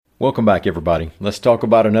Welcome back, everybody. Let's talk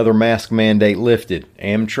about another mask mandate lifted,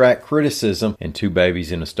 Amtrak criticism, and 2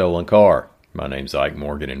 babies in a stolen car. My name's Ike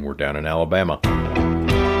Morgan, and we're down in Alabama.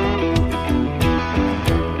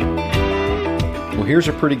 Well, here's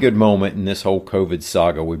a pretty good moment in this whole COVID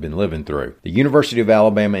saga we've been living through. The University of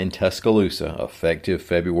Alabama in Tuscaloosa, effective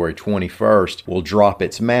February 21st, will drop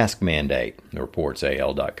its mask mandate, reports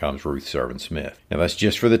AL.com's Ruth Servan-Smith. Now, that's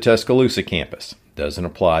just for the Tuscaloosa campus. Doesn't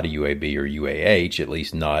apply to UAB or UAH, at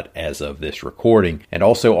least not as of this recording. And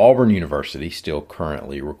also Auburn University still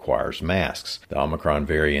currently requires masks. The Omicron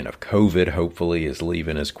variant of COVID hopefully is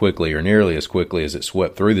leaving as quickly or nearly as quickly as it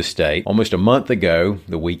swept through the state. Almost a month ago,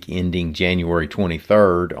 the week ending January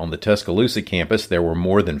 23rd, on the Tuscaloosa campus, there were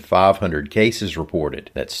more than 500 cases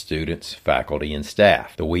reported. That's students, faculty, and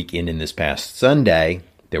staff. The week ending this past Sunday,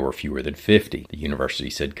 there were fewer than 50. The university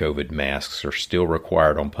said COVID masks are still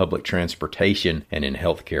required on public transportation and in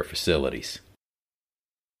healthcare facilities.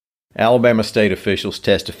 Alabama state officials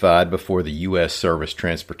testified before the U.S. Surface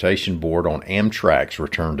Transportation Board on Amtrak's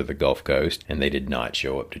return to the Gulf Coast, and they did not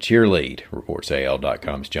show up to cheerlead, reports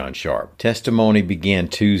AL.com's John Sharp. Testimony began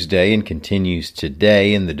Tuesday and continues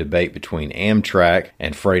today in the debate between Amtrak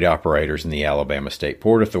and freight operators in the Alabama State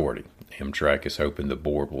Port Authority. Amtrak is hoping the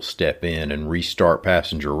board will step in and restart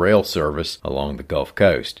passenger rail service along the Gulf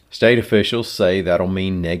Coast. State officials say that'll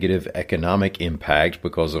mean negative economic impact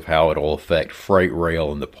because of how it'll affect freight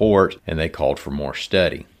rail in the port, and they called for more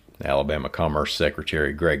study. Alabama Commerce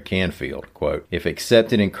Secretary Greg Canfield, quote, "If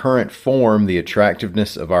accepted in current form, the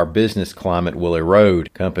attractiveness of our business climate will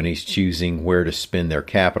erode. Companies choosing where to spend their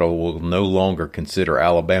capital will no longer consider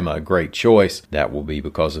Alabama a great choice. That will be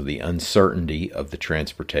because of the uncertainty of the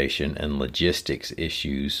transportation and logistics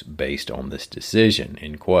issues based on this decision,"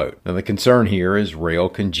 end quote. Now, the concern here is rail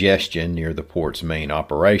congestion near the port's main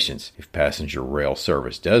operations. If passenger rail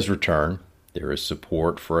service does return, there is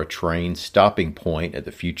support for a train stopping point at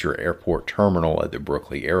the future airport terminal at the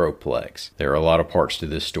Brookley Aeroplex. There are a lot of parts to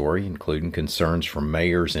this story, including concerns from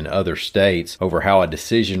mayors in other states over how a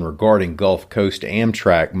decision regarding Gulf Coast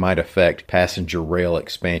Amtrak might affect passenger rail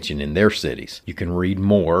expansion in their cities. You can read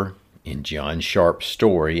more in John Sharp's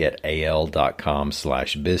story at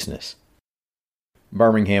al.com/business.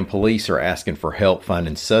 Birmingham police are asking for help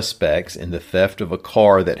finding suspects in the theft of a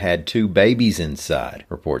car that had 2 babies inside,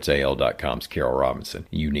 reports AL.com's Carol Robinson.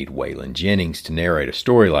 You need Waylon Jennings to narrate a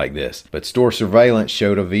story like this, but store surveillance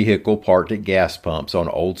showed a vehicle parked at gas pumps on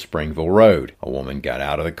Old Springville Road. A woman got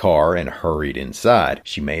out of the car and hurried inside.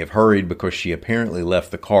 She may have hurried because she apparently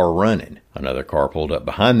left the car running. Another car pulled up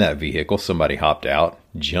behind that vehicle. Somebody hopped out,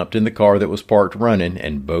 jumped in the car that was parked running,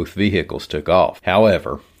 and both vehicles took off.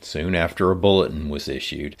 However, soon after a bulletin was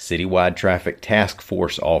issued, citywide traffic task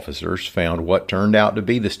force officers found what turned out to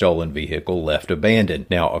be the stolen vehicle left abandoned.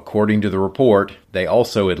 Now, according to the report, they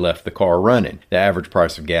also had left the car running. The average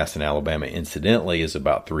price of gas in Alabama, incidentally, is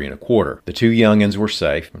about $3.25. The 2 youngins were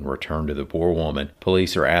safe and returned to the poor woman.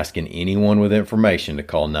 Police are asking anyone with information to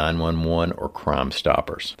call 911 or Crime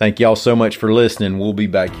Stoppers. Thank y'all so much for listening. We'll be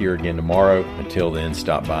back here again tomorrow. Until then,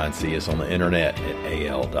 stop by and see us on the internet at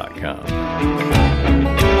al.com.